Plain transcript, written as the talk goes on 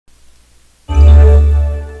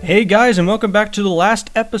Hey guys, and welcome back to the last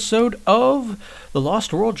episode of the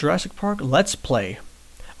Lost World Jurassic Park Let's Play.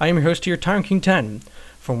 I am your host here, Tyrant King 10.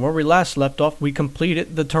 From where we last left off, we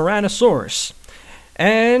completed the Tyrannosaurus.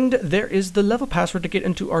 And there is the level password to get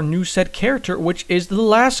into our new set character, which is the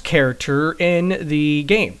last character in the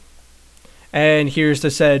game. And here's the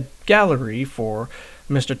said gallery for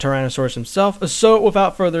Mr. Tyrannosaurus himself. So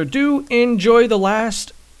without further ado, enjoy the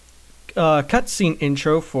last cutscene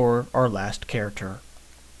intro for our last character.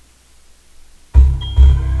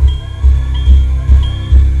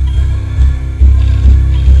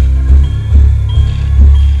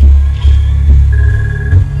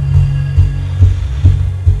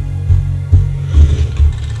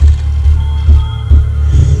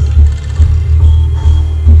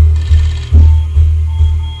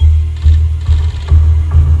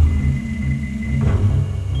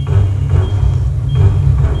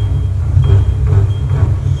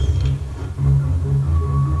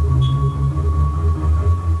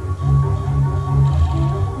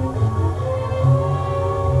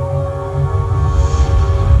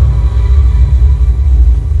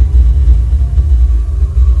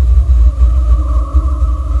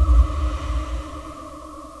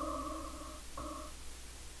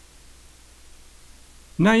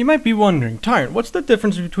 Now you might be wondering, Tyrant, what's the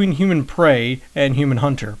difference between human prey and human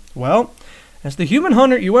hunter? Well, as the human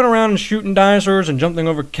hunter, you went around shooting dinosaurs and jumping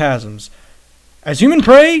over chasms. As human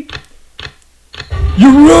prey,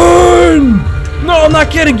 you run! No, I'm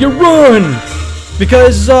not kidding, you run!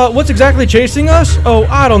 Because, what's exactly chasing us? Oh,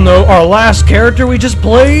 I don't know, our last character we just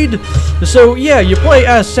played? So, yeah, you play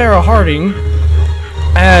as Sarah Harding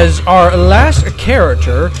as our last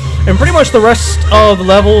character, and pretty much the rest of the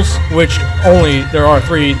levels, which only there are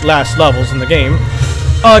 3 last levels in the game,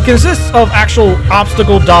 consists of actual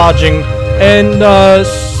obstacle dodging and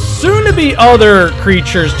soon to be other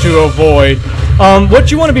creatures to avoid.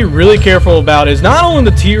 What you want to be really careful about is not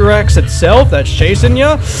only the T-Rex itself that's chasing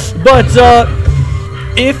you, but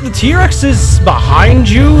if the T-Rex is behind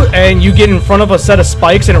you and you get in front of a set of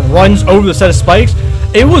spikes and it runs over the set of spikes,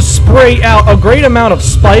 it will spray out a great amount of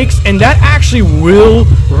spikes, and that actually will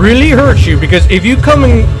really hurt you, because if you come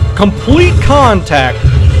in complete contact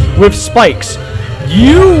with spikes,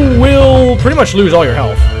 you will pretty much lose all your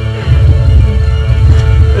health.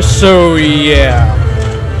 So yeah,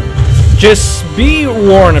 just be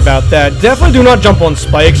warned about that. Definitely do not jump on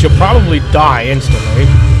spikes, you'll probably die instantly.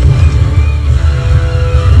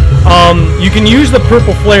 You can use the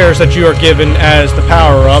purple flares that you are given as the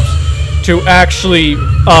power-ups to actually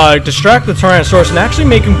distract the Tyrannosaurus and actually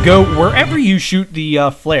make him go wherever you shoot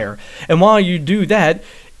the flare. And while you do that,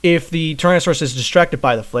 if the Tyrannosaurus is distracted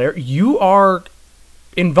by the flare, you are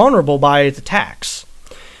invulnerable by its attacks.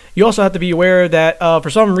 You also have to be aware that for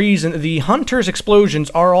some reason the Hunter's explosions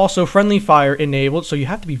are also friendly fire enabled, so you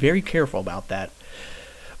have to be very careful about that.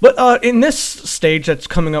 But in this stage that's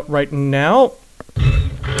coming up right now,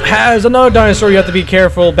 has another dinosaur you have to be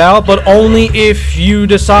careful about, but only if you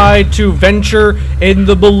decide to venture in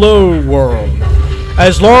the below world.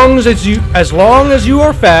 As long as you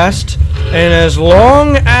are fast, and as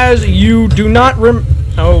long as you do not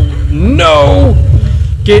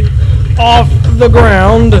get off the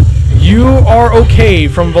ground, you are okay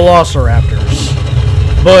from velociraptors.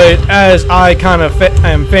 But as I kind of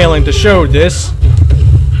am failing to show this,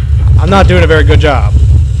 I'm not doing a very good job.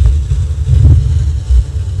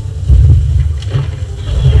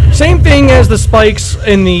 Same thing as the spikes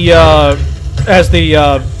in the,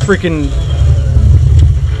 freaking,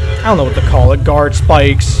 I don't know what to call it, guard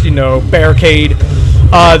spikes, you know, barricade.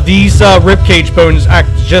 These ribcage bones act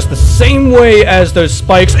just the same way as those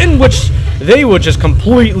spikes, in which they will just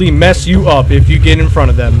completely mess you up if you get in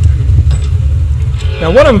front of them.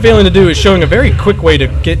 Now what I'm failing to do is showing a very quick way to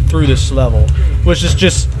get through this level, which is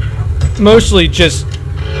just, mostly just,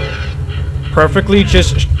 perfectly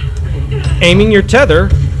just aiming your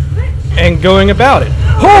tether and going about it.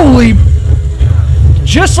 Holy!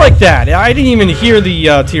 Just like that. I didn't even hear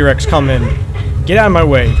the T-Rex come in. Get out of my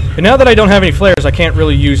way. And now that I don't have any flares, I can't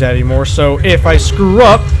really use that anymore. So if I screw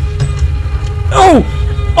up... Oh!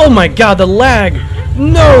 Oh my god, the lag!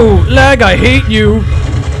 No! Lag, I hate you!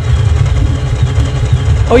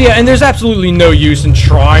 Oh yeah, and there's absolutely no use in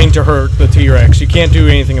trying to hurt the T-Rex. You can't do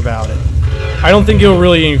anything about it. I don't think it'll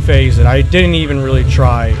really even phase it. I didn't even really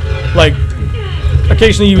try. Like...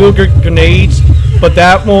 Occasionally you will get grenades, but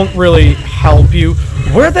that won't really help you.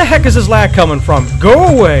 Where the heck is this lag coming from?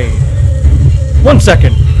 Go away! 1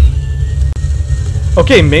 second.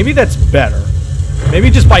 Okay, maybe that's better. Maybe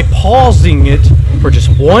just by pausing it for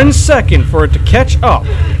just 1 second for it to catch up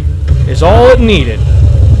is all it needed.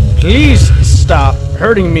 Please stop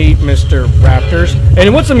hurting me, Mr. Raptors.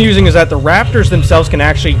 And what's amusing is that the raptors themselves can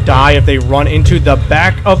actually die if they run into the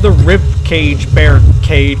back of the rib cage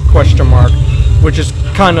barricade, question mark, which is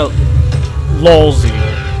kind of lolsy.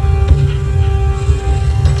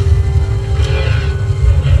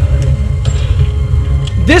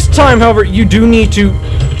 This time, however, you do need to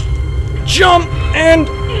jump and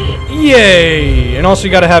yay! And also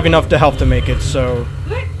you gotta have enough to health to make it, so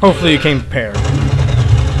hopefully you came prepared.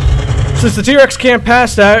 Since the T-Rex can't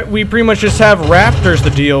pass that, we pretty much just have raptors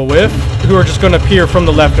to deal with, who are just gonna appear from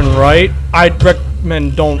the left and right. I'd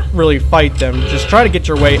recommend don't really fight them, just try to get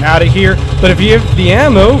your way out of here. But if you have the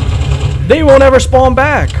ammo, they won't ever spawn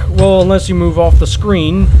back. Well, unless you move off the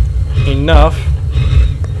screen enough.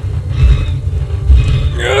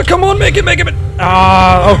 Come on, make it, make it!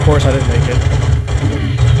 Ah, of course I didn't make it.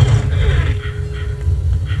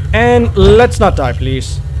 And let's not die,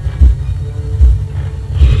 please.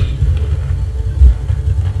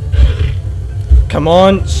 Come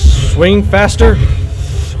on, swing faster.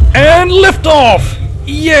 And lift off!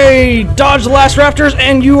 Yay! Dodge the last raptors,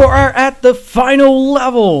 and you are at the final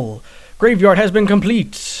level. Graveyard has been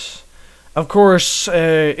complete. Of course,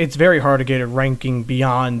 it's very hard to get a ranking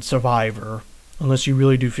beyond Survivor. Unless you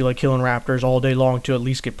really do feel like killing raptors all day long to at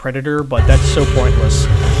least get Predator, but that's so pointless.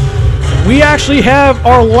 We actually have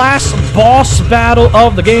our last boss battle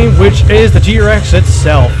of the game, which is the T-Rex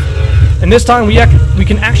itself. And this time we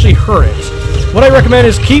can actually hurt it. What I recommend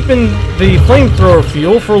is keeping the flamethrower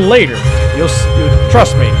fuel for later. You'll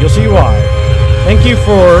trust me, you'll see why. Thank you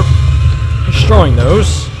for destroying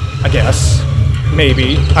those, I guess.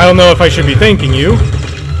 Maybe. I don't know if I should be thanking you.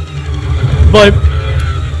 But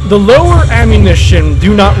the lower ammunition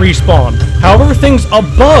do not respawn. However, things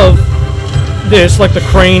above this, like the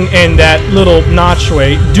crane and that little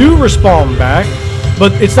notchway, do respawn back,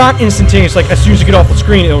 but it's not instantaneous. Like, as soon as you get off the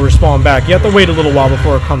screen, it'll respawn back. You have to wait a little while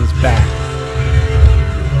before it comes back.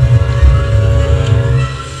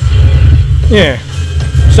 Yeah.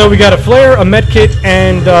 So we got a flare, a medkit,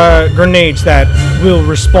 and grenades that will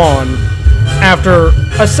respawn after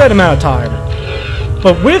a set amount of time.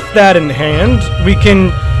 But with that in hand, we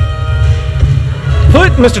can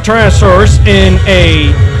put Mr. Tyrannosaurus in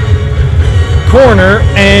a corner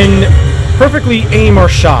and perfectly aim our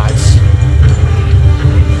shots.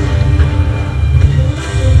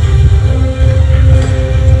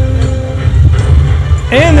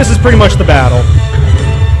 And this is pretty much the battle.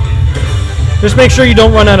 Just make sure you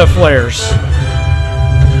don't run out of flares.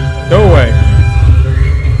 Go away.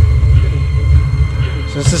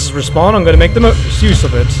 Since this is respawn, I'm going to make the most use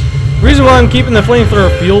of it. The reason why I'm keeping the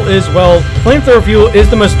flamethrower fuel is, well, flamethrower fuel is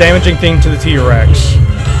the most damaging thing to the T-Rex.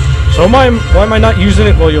 So why am I not using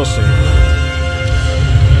it? Well, you'll see.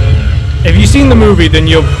 If you've seen the movie, then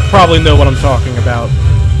you'll probably know what I'm talking about.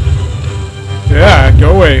 Yeah,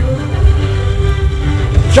 go away.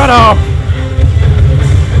 Shut up!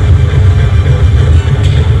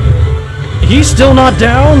 He's still not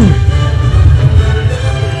down?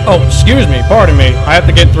 Oh, excuse me, pardon me. I have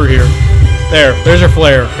to get through here. There's your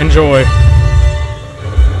flare. Enjoy.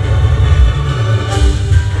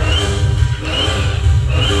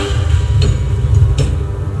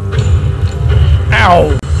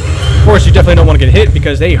 Ow! Of course, you definitely don't want to get hit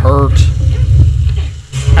because they hurt.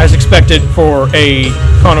 As expected for a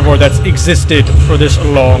carnivore that's existed for this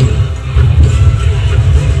long.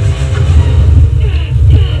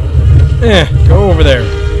 Go over there.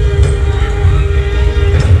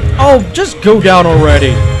 Oh, just go down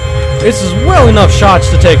already. This is well enough shots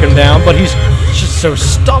to take him down, but he's just so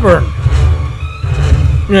stubborn.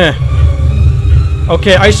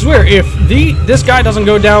 Okay, I swear, if this guy doesn't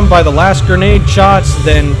go down by the last grenade shots,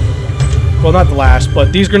 then... Well, not the last,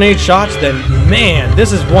 but these grenade shots, then, man,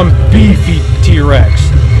 this is one beefy T-Rex.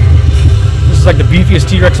 This is like the beefiest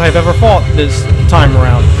T-Rex I've ever fought this time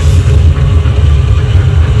around.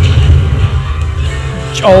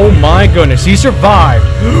 Oh my goodness, he survived.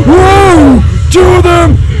 Whoa! Two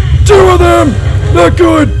of them! Not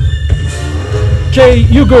good! Okay,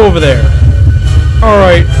 you go over there.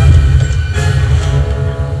 Alright.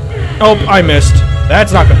 Oh, I missed.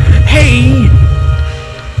 That's not good. Hey!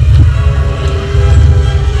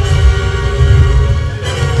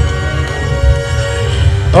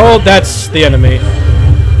 Oh, that's the enemy.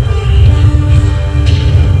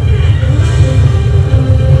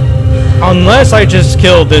 Unless I just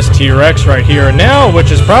killed this T-Rex right here and now,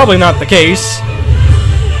 which is probably not the case.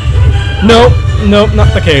 Nope,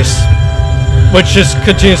 not the case. Which just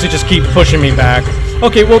continuously just keep pushing me back.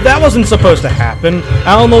 Okay, well that wasn't supposed to happen.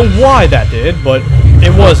 I don't know why that did, but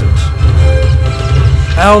it wasn't.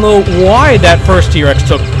 I don't know why that first T-Rex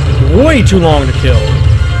took way too long to kill.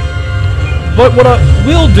 But what I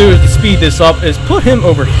will do to speed this up is put him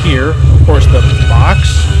over here. Of course, the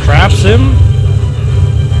box traps him.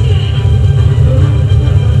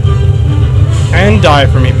 And die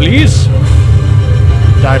for me, please.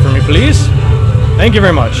 Die for me, please. Thank you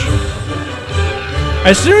very much.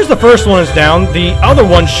 As soon as the first one is down, the other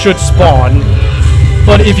one should spawn.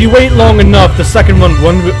 But if you wait long enough, the second one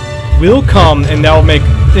will come, and that will make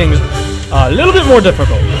things a little bit more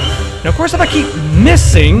difficult. Now, of course, if I keep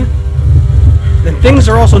missing, then things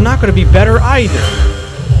are also not going to be better either.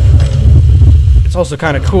 It's also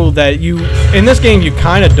kind of cool that in this game, you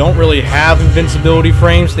kind of don't really have invincibility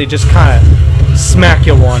frames. They just kind of smack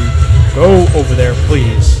you one. Go over there,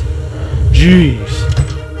 please. Jeez.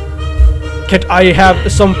 Can't I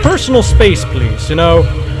have some personal space, please? You know,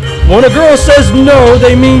 when a girl says no,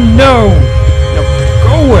 they mean no. Now,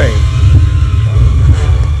 go away.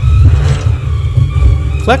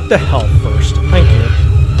 Collect the health first. Thank you.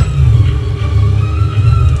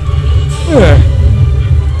 Ugh.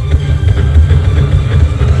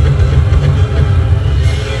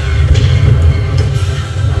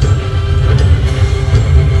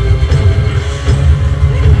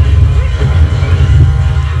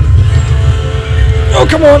 Oh,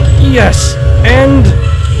 come on! Yes! And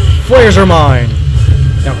flares are mine.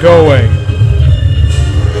 Now go away.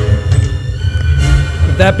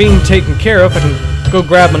 With that being taken care of, I can go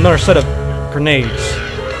grab another set of grenades.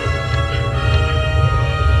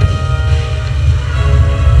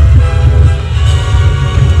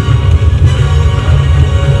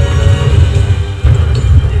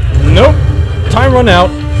 Nope. Time run out.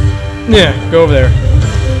 Yeah, go over there.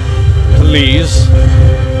 Please.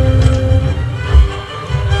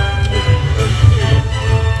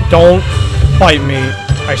 Don't bite me.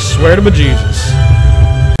 I swear to bejesus.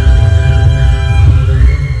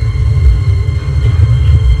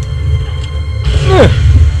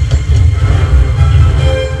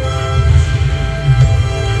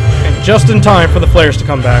 And just in time for the flares to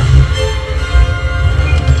come back.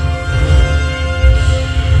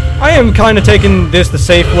 I am kind of taking this the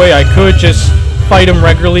safe way. I could just fight him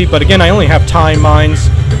regularly, but again, I only have time mines,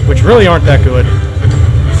 which really aren't that good.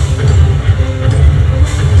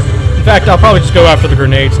 In fact, I'll probably just go after the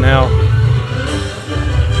grenades now.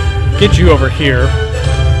 Get you over here.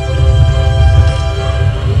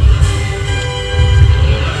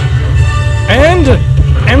 And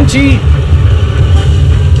empty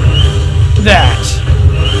that.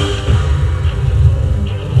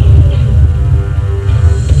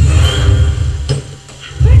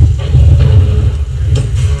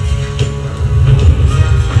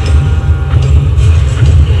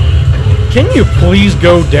 Can you please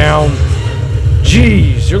go down?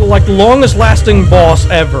 Jeez, you're like the longest lasting boss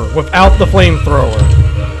ever without the flamethrower.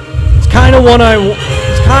 It's kind of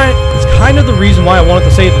it's kind of the reason why I wanted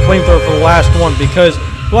to save the flamethrower for the last one, because,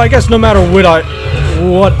 well, I guess no matter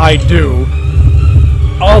what I do,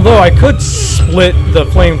 although I could split the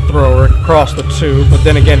flamethrower across the two, but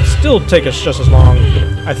then again, it'd still take us just as long,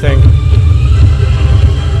 I think.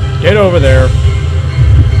 Get over there.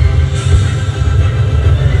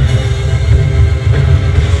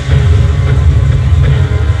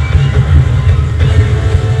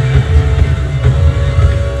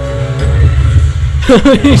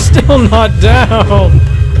 He's still not down.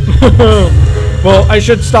 Well, I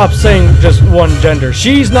should stop saying just one gender.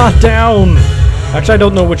 She's not down. Actually, I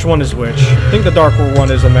don't know which one is which. I think the darker one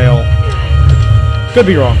is a male. Could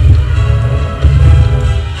be wrong.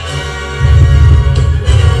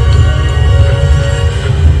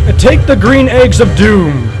 And take the green eggs of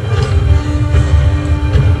doom.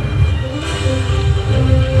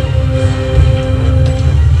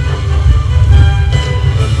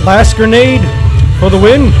 Last grenade. For the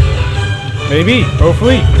win? Maybe,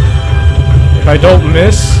 hopefully. If I don't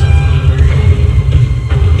miss.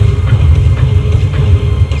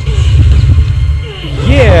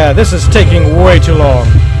 Yeah, this is taking way too long.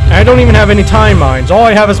 I don't even have any time mines. All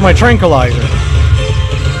I have is my tranquilizer.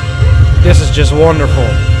 This is just wonderful.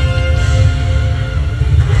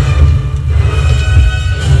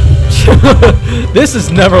 This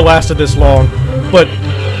has never lasted this long. But,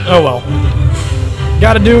 oh well.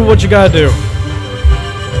 Gotta do what you gotta do.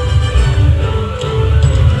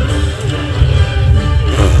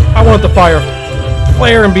 I want the fire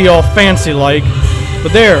flare and be all fancy like,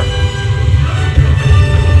 but there.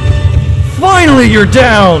 Finally, you're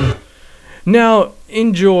down! Now,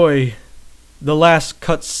 enjoy the last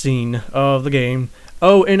cutscene of the game.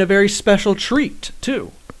 Oh, and a very special treat,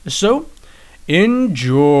 too. So,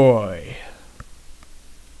 enjoy.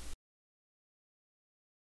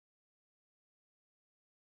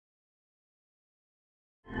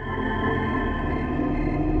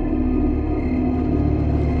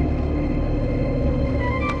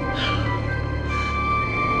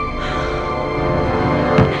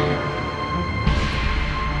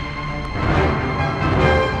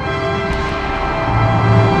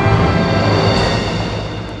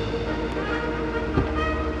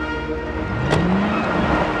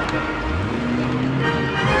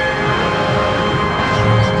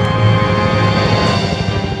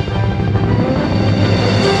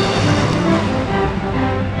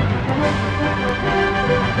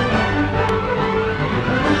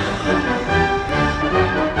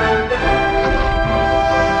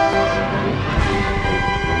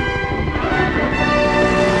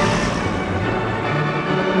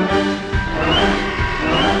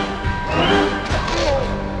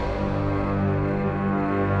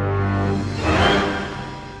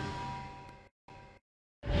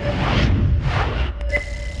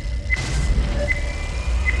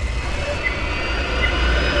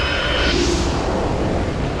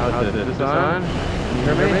 How's this on? Can you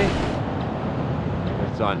hear me?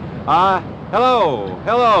 It's on.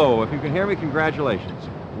 Hello. If you can hear me, congratulations.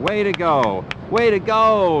 Way to go. Way to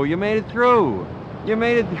go. You made it through. You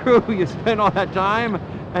made it through. You spent all that time,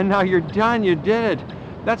 and now you're done. You did it.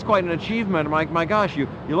 That's quite an achievement. My gosh, you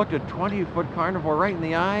looked a 20-foot carnivore right in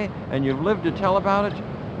the eye, and you've lived to tell about it.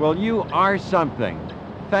 Well, you are something.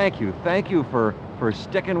 Thank you. Thank you for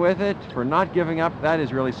sticking with it, for not giving up. That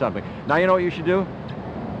is really something. Now, you know what you should do?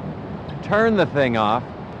 Turn the thing off,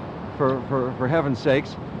 for heaven's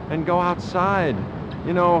sakes, and go outside.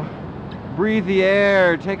 You know, breathe the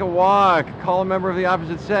air, take a walk, call a member of the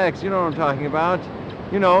opposite sex. You know what I'm talking about.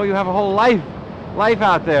 You know, you have a whole life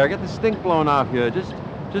out there. Get the stink blown off you.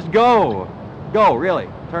 Just go. Go, really.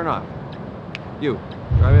 Turn off. You.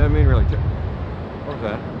 I mean, really. What was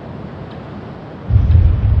that?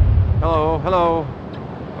 Hello.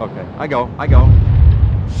 Okay, I go.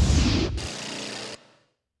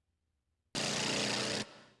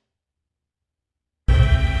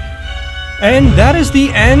 And that is the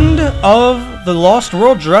end of the Lost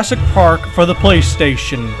World Jurassic Park for the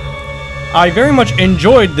PlayStation. I very much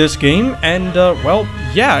enjoyed this game, and, well,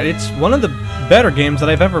 yeah, it's one of the better games that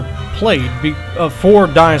I've ever played, for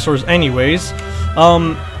dinosaurs anyways.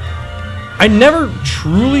 I never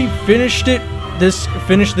truly finished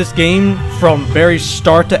this game from very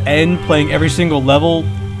start to end, playing every single level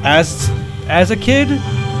as a kid.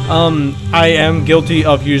 I am guilty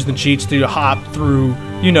of using the cheats to hop through,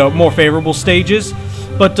 you know, more favorable stages.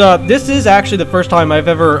 But this is actually the first time I've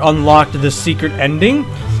ever unlocked the secret ending.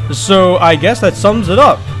 So I guess that sums it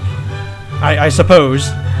up. I suppose.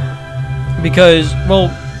 Because, well,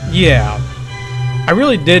 yeah. I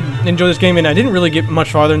really did enjoy this game, and I didn't really get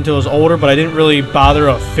much farther until I was older, but I didn't really bother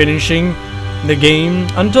of finishing the game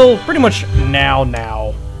until pretty much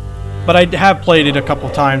now. But I have played it a couple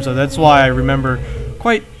times, so that's why I remember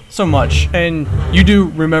quite so much. And you do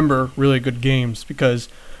remember really good games because,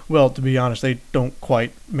 well, to be honest, they don't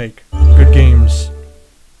quite make good games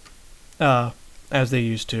as they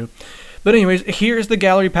used to. But anyways, here is the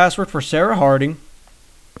gallery password for Sarah Harding,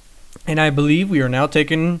 and I believe we are now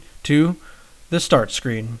taken to the start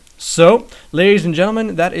screen. So, ladies and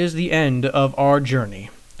gentlemen, that is the end of our journey.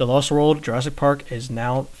 The Lost World Jurassic Park is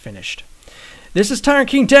now finished. This is Tyrant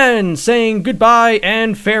King 10 saying goodbye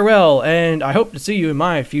and farewell, and I hope to see you in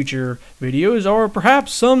my future videos, or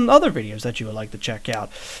perhaps some other videos that you would like to check out.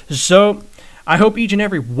 So, I hope each and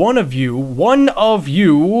every one of you,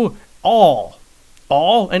 all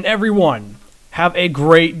and every one, have a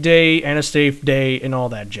great day and a safe day and all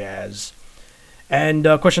that jazz. And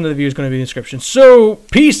question of the view is going to be in the description. So,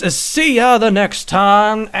 peace, see ya the next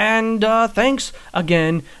time, and thanks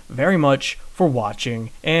again very much for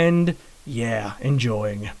watching, and yeah,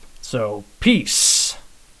 enjoying. So, peace.